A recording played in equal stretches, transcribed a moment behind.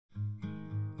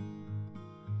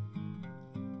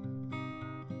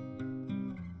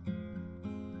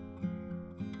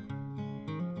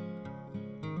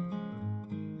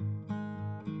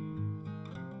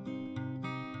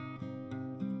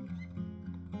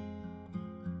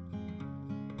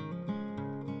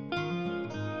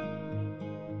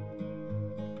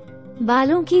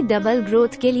बालों की double growth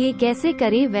के लिए कैसे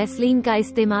करें वैसलीन का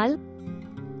इस्तेमाल?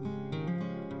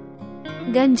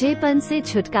 गंजेपन से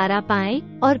छुटकारा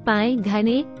पाएं और पाएं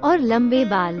घने और लंबे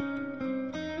बाल।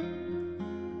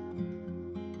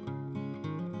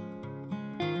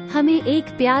 हमें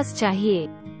एक प्याज चाहिए।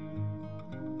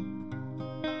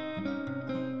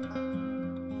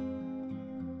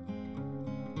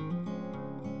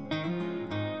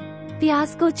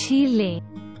 प्याज को छील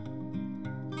लें।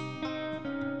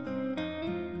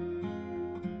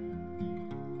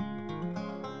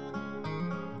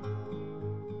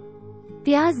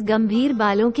 प्याज गंभीर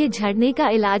बालों के झड़ने का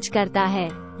इलाज करता है।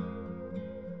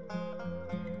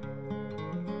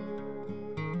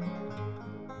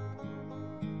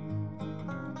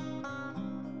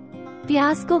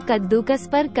 प्याज को कद्दूकस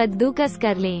पर कद्दूकस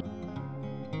कर लें।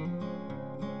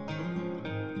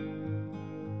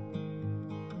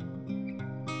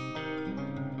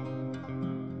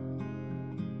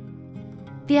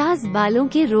 प्याज बालों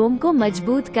के रोम को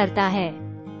मजबूत करता है।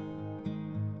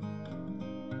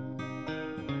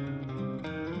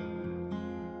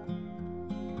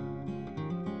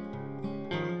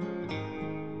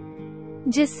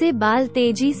 जिससे बाल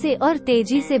तेजी से और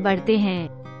तेजी से बढ़ते हैं।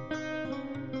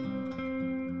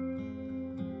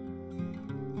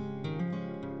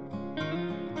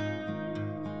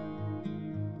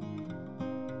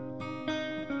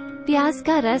 प्याज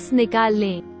का रस निकाल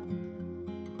लें।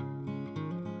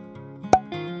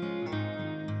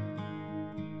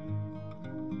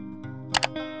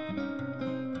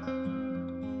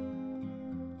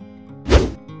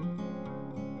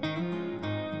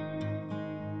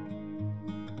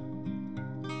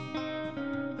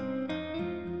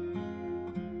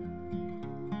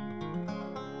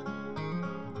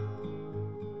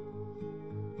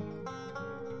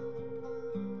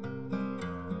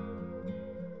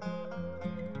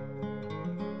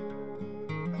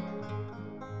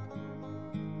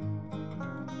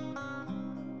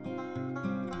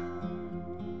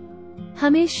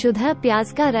 हमें शुद्ध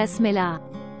प्याज का रस मिला।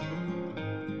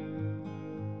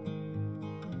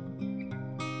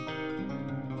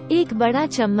 एक बड़ा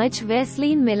चम्मच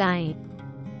वैसलीन मिलाएं।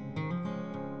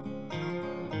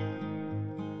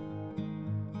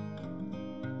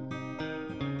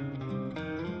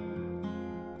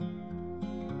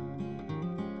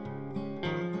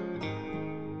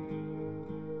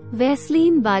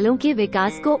 वैसलीन बालों के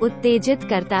विकास को उत्तेजित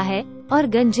करता है और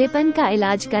गंजेपन का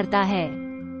इलाज करता है।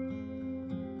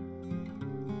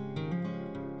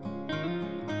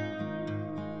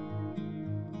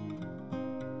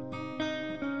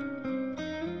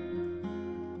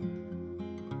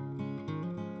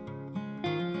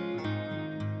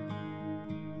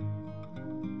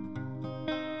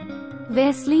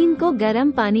 वैसलीन को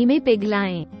गर्म पानी में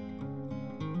पिघलाएं।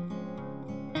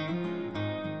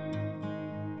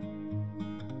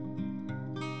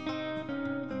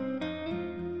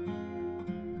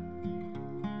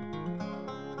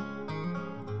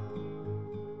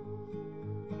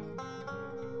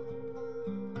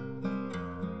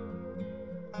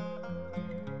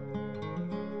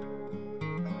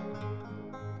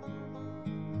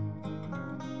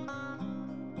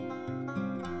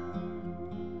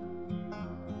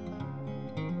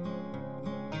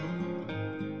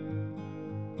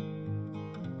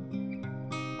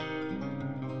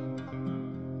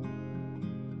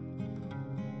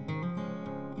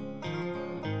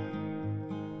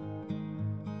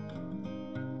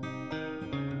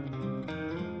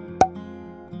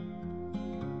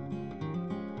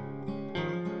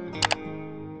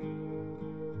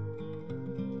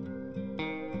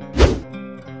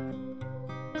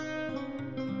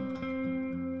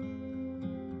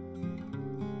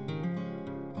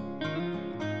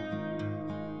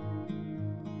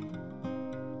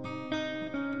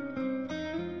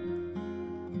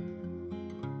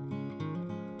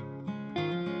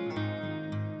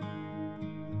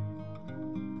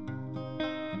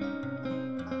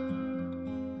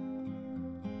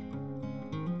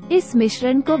 इस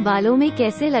मिश्रण को बालों में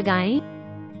कैसे लगाएं?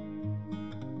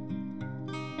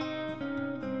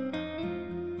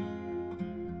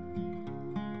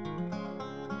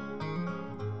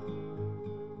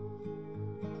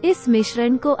 इस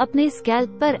मिश्रण को अपने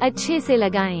स्कैल्प पर अच्छे से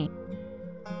लगाएं।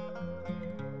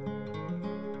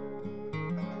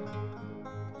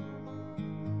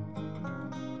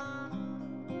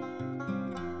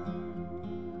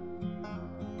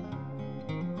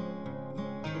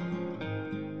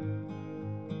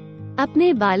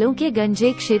 अपने बालों के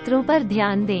गंजे क्षेत्रों पर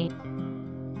ध्यान दें।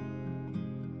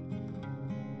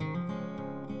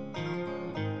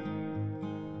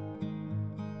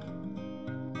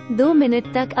 दो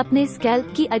मिनट तक अपने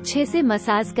स्कैल्प की अच्छे से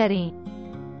मसाज करें।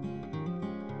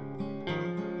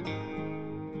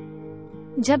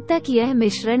 जब तक यह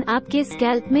मिश्रण आपके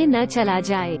स्कैल्प में न चला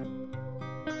जाए।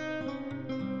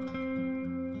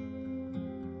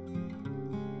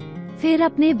 फिर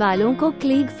अपने बालों को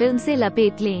क्लिंग फिल्म से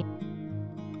लपेट लें।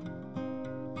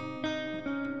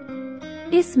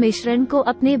 इस मिश्रण को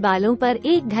अपने बालों पर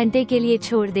 1 घंटे के लिए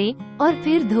छोड़ दें और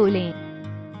फिर धो लें।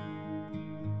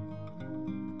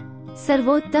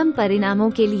 सर्वोत्तम परिणामों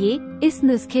के लिए इस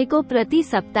नुस्खे को प्रति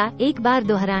सप्ताह 1 बार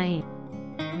दोहराएं।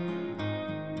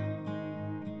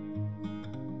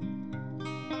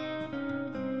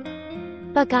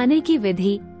 पकाने की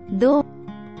विधि 2।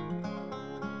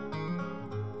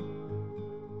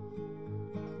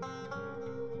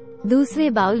 दूसरे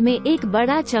बाउल में 1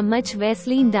 बड़ा चम्मच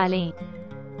वैसलीन डालें।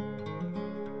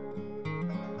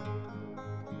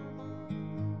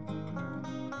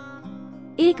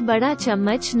 एक बड़ा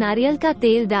चम्मच नारियल का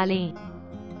तेल डालें।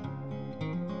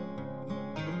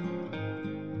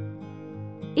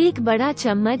 1 बड़ा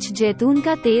चम्मच जैतून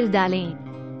का तेल डालें।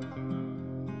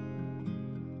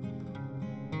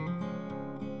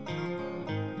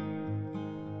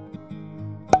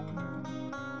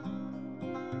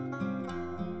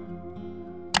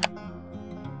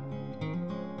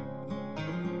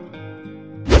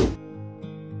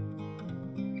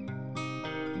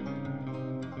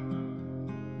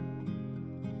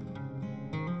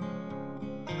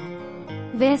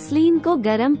 वैसलीन को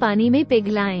गर्म पानी में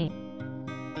पिघलाएं।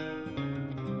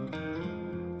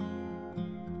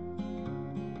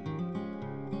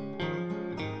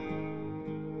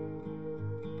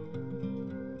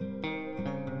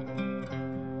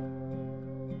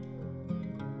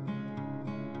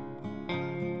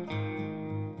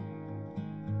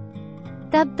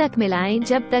 तब तक मिलाएं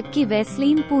जब तक कि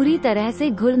वैसलीन पूरी तरह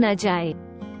से घुल न जाए।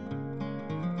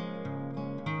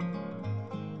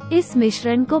 इस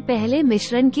मिश्रण को पहले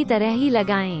मिश्रण की तरह ही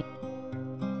लगाएं।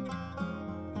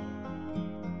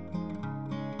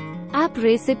 आप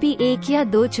रेसिपी 1 या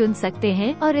 2 चुन सकते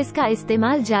हैं और इसका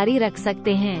इस्तेमाल जारी रख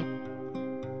सकते हैं।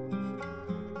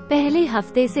 पहले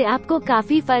हफ्ते से आपको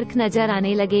काफी फर्क नजर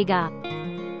आने लगेगा।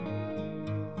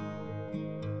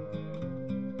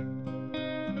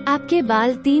 आपके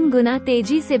बाल 3 गुना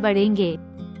तेजी से बढ़ेंगे।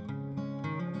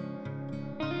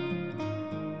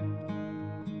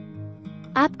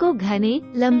 आपको घने,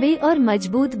 लंबे और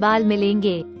मजबूत बाल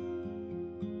मिलेंगे।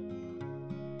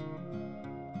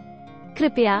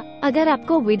 कृपया अगर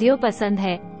आपको वीडियो पसंद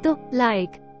है तो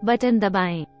लाइक बटन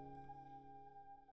दबाएं।